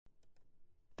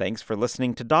Thanks for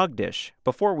listening to Dog Dish.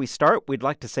 Before we start, we'd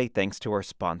like to say thanks to our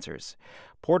sponsors.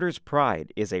 Porter's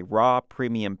Pride is a raw,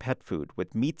 premium pet food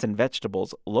with meats and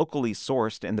vegetables locally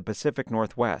sourced in the Pacific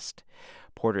Northwest.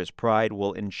 Porter's Pride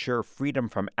will ensure freedom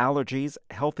from allergies,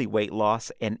 healthy weight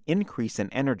loss, an increase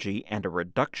in energy, and a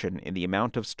reduction in the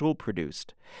amount of stool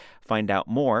produced. Find out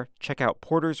more, check out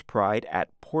Porter's Pride at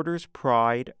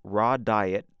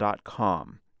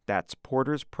porterspriderawdiet.com. That's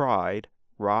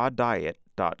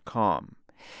porterspriderawdiet.com.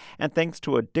 And thanks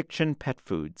to Addiction Pet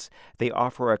Foods, they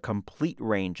offer a complete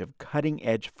range of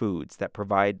cutting-edge foods that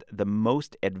provide the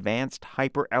most advanced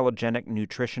hyperallergenic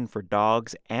nutrition for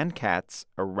dogs and cats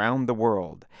around the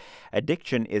world.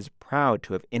 Addiction is proud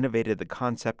to have innovated the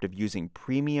concept of using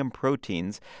premium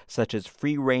proteins such as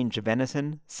free-range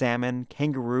venison, salmon,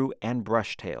 kangaroo, and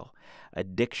brushtail.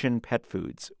 Addiction Pet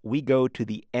Foods. We go to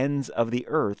the ends of the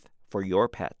earth for your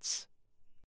pets.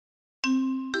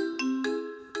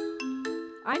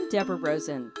 I'm Deborah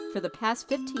Rosen. For the past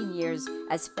 15 years,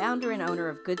 as founder and owner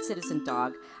of Good Citizen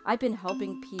Dog, I've been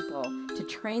helping people to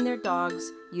train their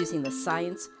dogs using the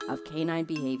science of canine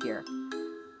behavior.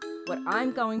 What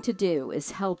I'm going to do is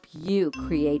help you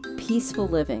create peaceful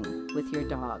living with your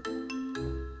dog.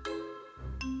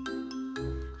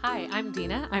 Hi, I'm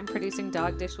Dina. I'm producing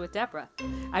Dog Dish with Deborah.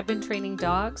 I've been training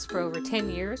dogs for over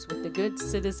 10 years with the Good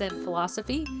Citizen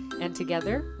philosophy, and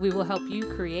together we will help you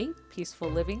create peaceful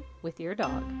living with your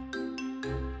dog.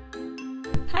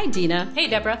 Hi, Dina. Hey,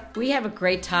 Deborah. We have a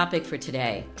great topic for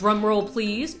today. Drum roll,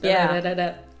 please.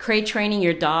 Yeah. Crate training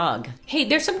your dog. Hey,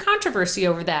 there's some controversy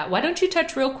over that. Why don't you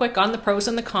touch real quick on the pros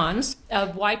and the cons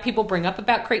of why people bring up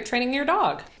about crate training your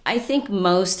dog? I think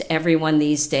most everyone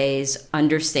these days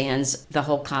understands the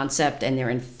whole concept and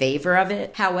they're in favor of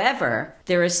it. However,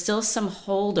 there are still some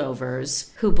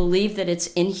holdovers who believe that it's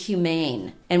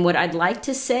inhumane. And what I'd like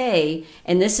to say,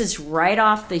 and this is right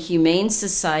off the Humane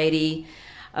Society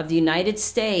of the United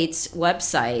States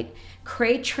website,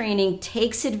 crate training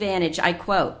takes advantage, I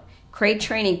quote, crate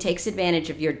training takes advantage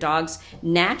of your dog's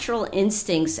natural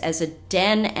instincts as a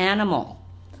den animal.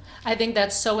 I think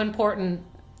that's so important.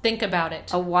 Think about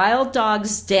it. A wild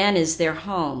dog's den is their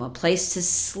home, a place to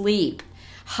sleep,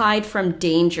 hide from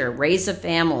danger, raise a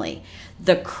family.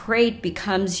 The crate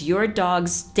becomes your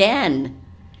dog's den,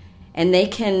 and they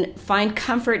can find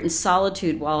comfort and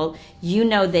solitude while you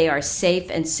know they are safe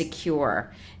and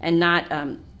secure and not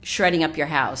shredding up your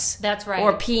house. That's right.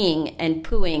 Or peeing and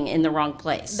pooing in the wrong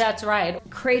place. That's right.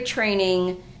 Crate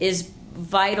training is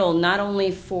vital not only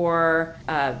for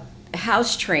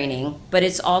house training, but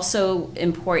it's also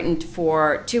important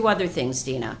for two other things,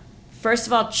 Dina. First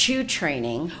of all, chew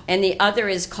training, and the other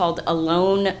is called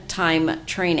alone time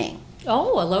training.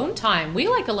 Oh, alone time. We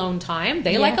like alone time.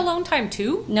 They like alone time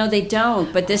too? No, they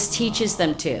don't, but this teaches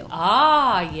them to.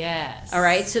 Ah, yes. All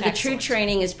right, so the Excellent. true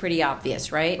training is pretty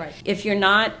obvious, right? Right. If you're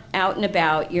not out and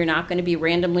about, you're not going to be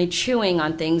randomly chewing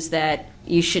on things that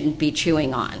you shouldn't be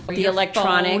chewing on. Or the your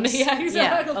electronics. phone. Yeah,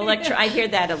 exactly. Yeah, I hear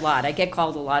that a lot. I get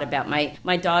called a lot about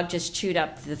my dog just chewed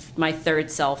up my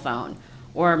third cell phone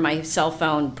or my cell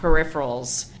phone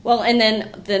peripherals. Well, and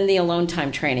then the alone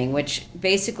time training, which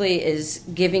basically is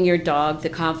giving your dog the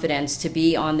confidence to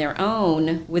be on their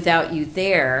own without you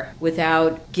there,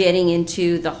 without getting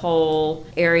into the whole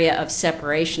area of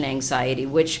separation anxiety,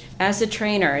 which as a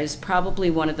trainer is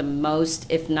probably one of the most,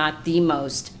 if not the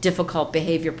most, difficult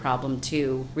behavior problem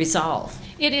to resolve.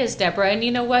 It is, Deborah. And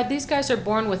you know what? These guys are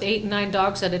born with 8 and 9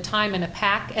 dogs at a time in a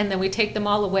pack, and then we take them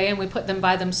all away and we put them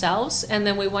by themselves, and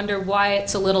then we wonder why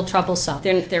it's a little troublesome.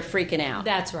 They're freaking out.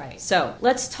 That's right. So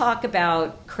let's talk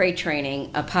about crate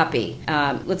training a puppy.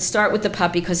 Let's start with the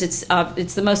puppy because it's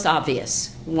the most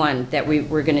obvious one that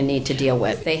we're going to need to deal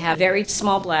with. They have very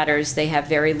small bladders. They have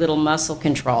very little muscle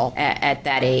control at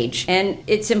that age. And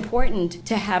it's important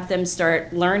to have them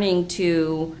start learning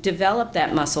to develop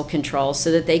that muscle control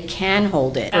so that they can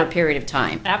hold it for a period of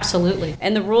time. Absolutely.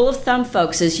 And the rule of thumb,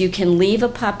 folks, is you can leave a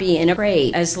puppy in a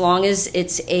crate as long as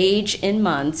its age in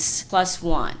months plus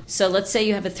 1. So let's say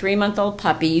you have a 3-month-old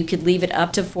puppy, you could leave it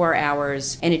up to 4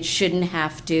 hours and it shouldn't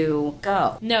have to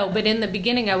go. No, but in the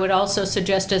beginning, I would also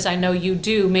suggest, as I know you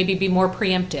do, maybe be more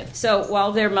preemptive. So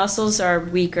while their muscles are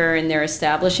weaker and they're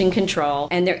establishing control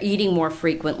and they're eating more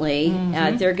frequently,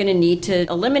 they're going to need to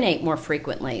eliminate more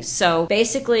frequently. So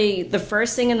basically, the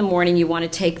first thing in the morning, you want to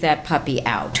take that puppy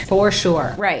out. For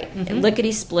sure. Right.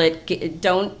 Lickety split.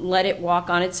 Don't let it walk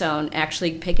on its own.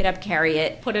 Actually, pick it up, carry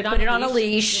it. Put it on a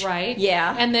leash. Right.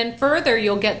 Yeah. And then further,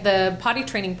 you'll get the potty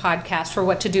training podcast for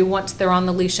what to do once they're on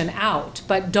the leash and out.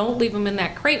 But don't leave them in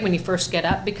that crate when you first get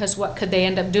up, because what could they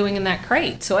end up doing in that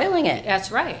crate? Soiling it.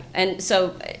 That's right. And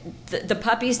so The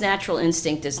puppy's natural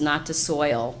instinct is not to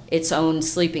soil its own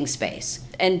sleeping space.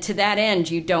 And to that end,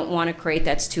 you don't want a crate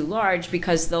that's too large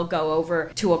because they'll go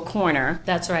over to a corner.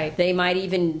 That's right. They might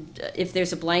even, if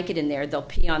there's a blanket in there, they'll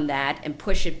pee on that and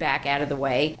push it back out of the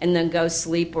way and then go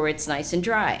sleep where it's nice and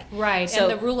dry. Right. So,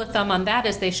 and the rule of thumb on that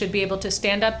is they should be able to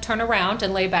stand up, turn around,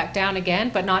 and lay back down again,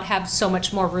 but not have so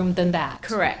much more room than that.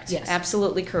 Correct. Yes.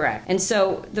 Absolutely correct. And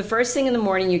so the first thing in the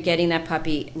morning, you're getting that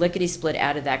puppy lickety-split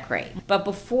out of that crate. But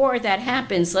before that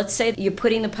happens, let's say you're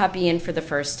putting the puppy in for the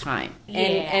first time.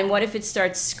 And what if it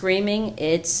starts screaming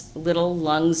its little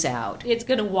lungs out? It's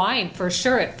going to whine for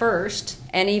sure at first.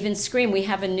 And even scream. We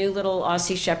have a new little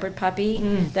Aussie Shepherd puppy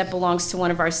that belongs to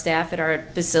one of our staff at our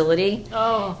facility.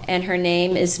 Oh. And her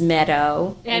name is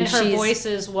Meadow. And her voice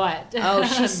is what? Oh,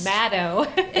 she's Meadow.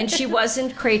 And she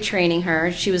wasn't crate training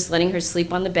her. She was letting her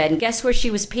sleep on the bed. And guess where she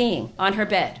was peeing? On her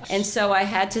bed. And so I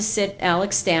had to sit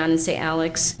Alex down and say,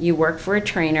 Alex, you work for a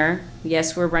trainer.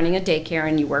 Yes, we're running a daycare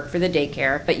and you work for the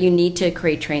daycare, but you need to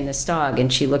crate train this dog.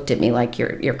 And she looked at me like,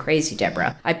 you're crazy,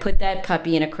 Deborah. I put that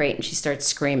puppy in a crate and she starts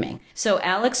screaming. So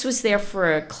Alex was there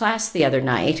for a class the other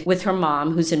night with her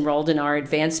mom, who's enrolled in our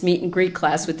advanced meet and greet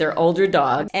class with their older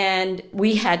dog. And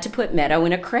we had to put Meadow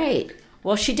in a crate.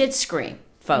 Well, she did scream.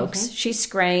 Folks, she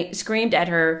screamed at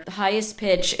her highest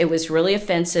pitch. It was really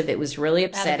offensive. It was really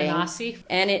upsetting. Out of an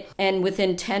Aussie? And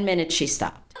within 10 minutes she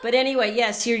stopped. But anyway,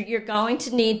 yes, you're going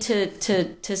to need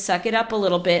to suck it up a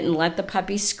little bit and let the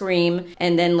puppy scream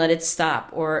and then let it stop.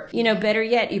 Or, better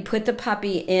yet, you put the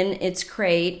puppy in its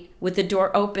crate with the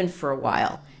door open for a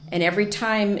while. And every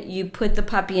time you put the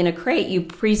puppy in a crate, you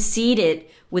precede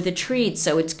it with a treat.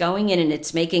 So it's going in and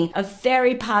it's making a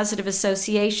very positive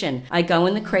association. I go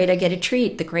in the crate, I get a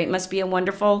treat. The crate must be a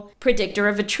wonderful predictor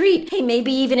of a treat. Hey,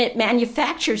 maybe even it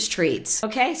manufactures treats.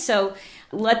 Okay, so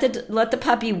let the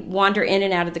puppy wander in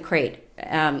and out of the crate.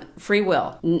 Free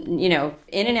will. In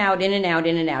and out, in and out,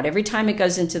 in and out. Every time it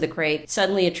goes into the crate,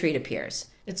 suddenly a treat appears.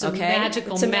 It's a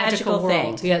magical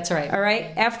world. Thing. Yeah, that's right. All right.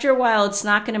 After a while, it's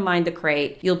not going to mind the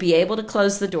crate. You'll be able to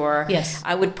close the door. Yes.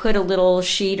 I would put a little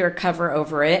sheet or cover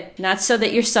over it, not so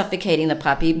that you're suffocating the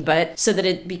puppy, but so that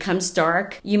it becomes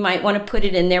dark. You might want to put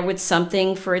it in there with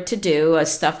something for it to do, a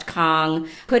stuffed Kong,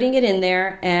 putting it in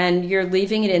there, and you're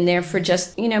leaving it in there for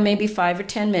just, maybe 5 or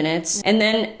 10 minutes. And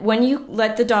then when you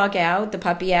let the dog out, the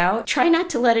puppy out, try not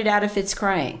to let it out if it's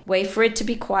crying. Wait for it to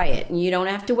be quiet, and you don't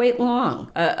have to wait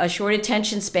long. A short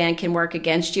attention span can work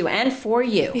against you and for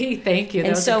you. Thank you.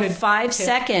 And so 5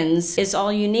 seconds is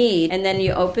all you need. And then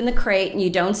you open the crate and you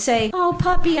don't say, "Oh,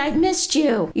 puppy, I missed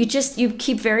you." You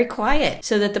keep very quiet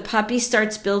so that the puppy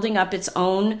starts building up its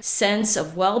own sense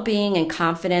of well-being and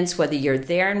confidence, whether you're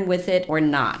there and with it or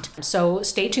not. So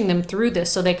staging them through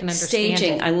this so they can understand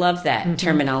Staging. it. I love that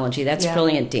terminology. That's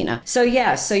brilliant, Dina. So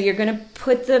so you're going to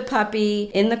put the puppy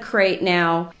in the crate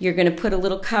now. You're going to put a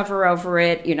little cover over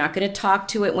it. You're not going to talk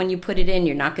to it when you put it in.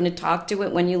 You're not going to talk to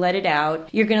it when you let it out.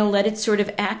 You're going to let it sort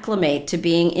of acclimate to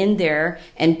being in there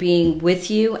and being with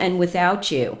you and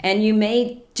without you. And you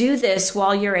may do this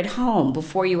while you're at home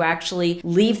before you actually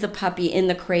leave the puppy in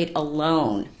the crate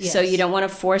alone. Yes. So you don't want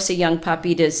to force a young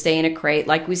puppy to stay in a crate.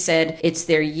 Like we said, it's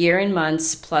their year and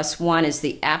months plus 1 is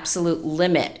the absolute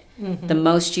limit. The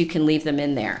most you can leave them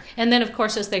in there. And then, of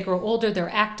course, as they grow older,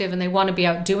 they're active and they want to be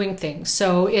out doing things.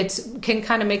 So it can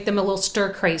kind of make them a little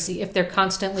stir crazy if they're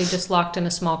constantly just locked in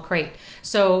a small crate.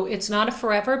 So it's not a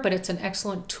forever, but it's an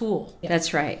excellent tool.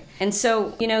 That's right. And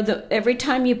so, every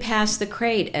time you pass the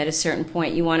crate at a certain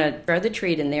point, you want to throw the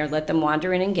treat in there, let them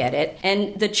wander in and get it.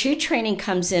 And the treat training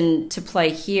comes into play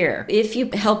here. If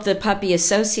you help the puppy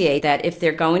associate that if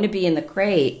they're going to be in the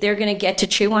crate, they're going to get to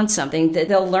chew on something.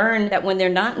 They'll learn that when they're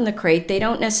not in the crate, they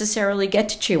don't necessarily get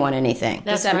to chew on anything.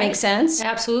 Does that make sense?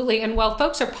 Absolutely. And while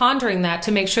folks are pondering that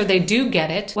to make sure they do get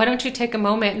it, why don't you take a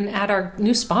moment and add our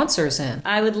new sponsors in?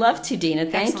 I would love to, Dina.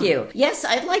 Thank you. Yes,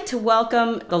 I'd like to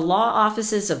welcome the law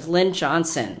offices of Lynn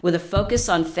Johnson with a focus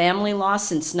on family law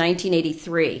since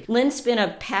 1983. Lynn's been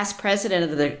a past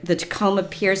president of the Tacoma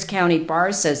Pierce County Bar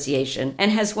Association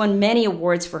and has won many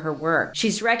awards for her work.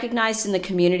 She's recognized in the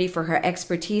community for her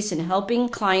expertise in helping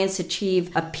clients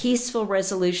achieve a peaceful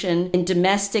resolution in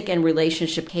domestic and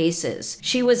relationship cases.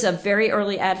 She was a very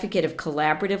early advocate of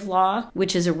collaborative law,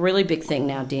 which is a really big thing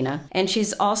now, Dina. And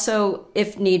she's also,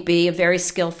 if need be, a very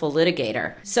skillful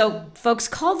litigator. So, folks,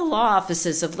 call the law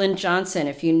offices of Lynn Johnson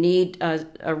if you need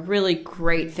a really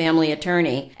great family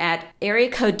attorney at area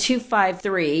code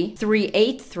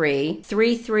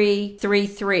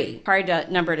 253-383-3333.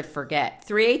 Hard number to forget.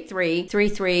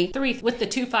 383-3333. With the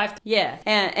 253. Yeah,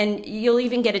 and you'll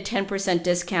even get a 10%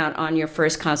 discount on your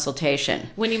first consultation.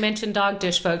 When you mention Dog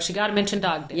Dish, folks, you got to mention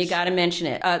Dog Dish. You got to mention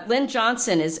it. Lynn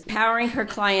Johnson is powering her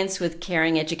clients with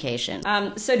caring education.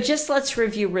 So just let's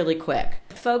review really quick.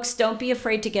 Folks, don't be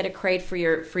afraid to get a crate for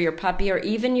your puppy or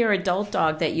even your adult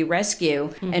dog that you rescue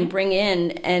and bring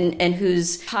in and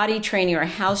whose potty training or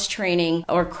house training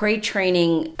or crate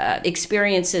training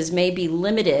experiences may be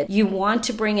limited. You want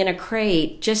to bring in a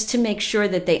crate just to make sure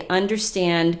that they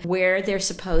understand where they're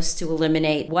supposed to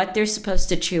eliminate, what they're supposed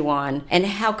to chew on, and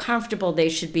how comfortable they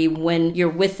should be when you're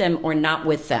with them or not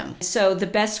with them. So the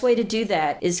best way to do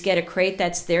that is get a crate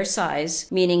that's their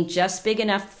size, meaning just big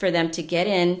enough for them to get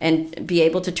in and be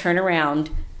able to turn around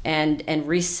and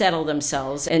resettle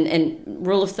themselves. And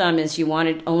rule of thumb is you want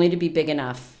it only to be big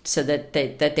enough so that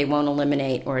they won't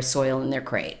eliminate or soil in their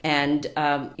crate. And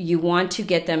you want to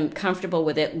get them comfortable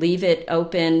with it, leave it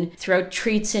open, throw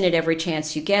treats in it every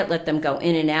chance you get, let them go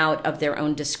in and out of their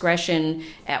own discretion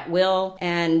at will,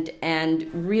 and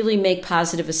really make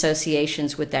positive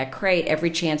associations with that crate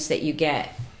every chance that you get.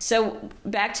 So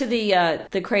back to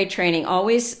the crate training.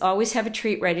 Always have a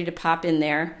treat ready to pop in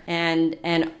there, and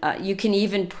you can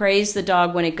even praise the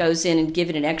dog when it goes in and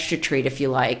give it an extra treat if you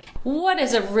like. What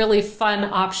is a really fun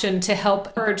option to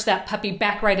help urge that puppy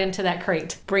back right into that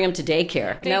crate? Bring them to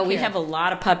daycare. No, we have a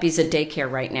lot of puppies at daycare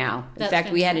right now. In fact,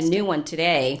 fantastic. We had a new one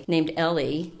today named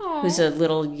Ellie, who's a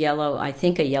little yellow, I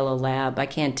think a yellow lab. I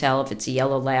can't tell if it's a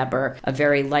yellow lab or a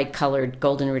very light-colored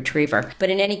golden retriever. But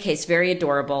in any case, very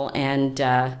adorable, and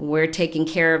we're taking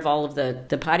care of all of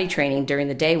the potty training during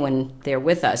the day when they're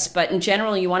with us. But in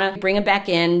general, you want to bring them back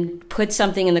in, put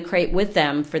something in the crate with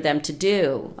them for them to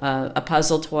do, a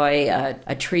puzzle toy,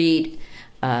 a treat,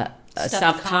 a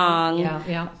stuffed Kong,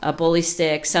 a bully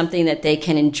stick, something that they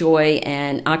can enjoy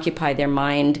and occupy their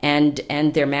mind and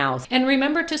their mouth. And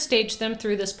remember to stage them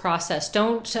through this process.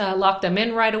 Don't lock them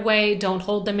in right away. Don't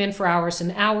hold them in for hours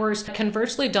and hours.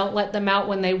 Conversely, don't let them out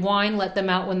when they whine. Let them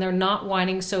out when they're not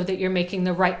whining so that you're making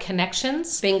the right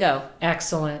connections. Bingo.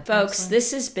 Excellent. Folks, Excellent.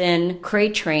 This has been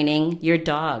Crate Training Your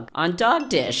Dog on Dog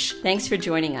Dish. Thanks for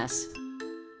joining us.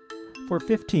 For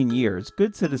 15 years,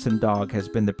 Good Citizen Dog has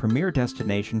been the premier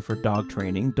destination for dog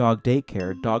training, dog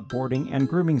daycare, dog boarding, and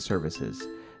grooming services.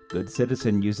 Good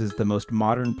Citizen uses the most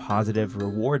modern, positive,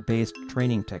 reward-based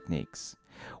training techniques.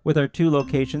 With our 2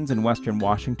 locations in Western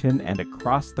Washington and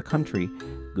across the country,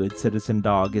 Good Citizen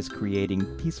Dog is creating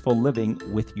peaceful living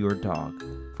with your dog.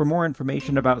 For more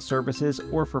information about services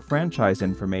or for franchise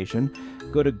information,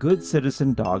 go to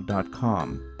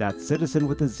goodcitizendog.com. That's citizen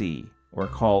with a Z. Or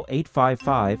call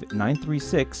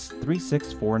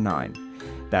 855-936-3649.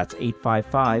 That's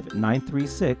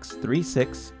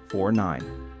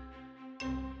 855-936-3649.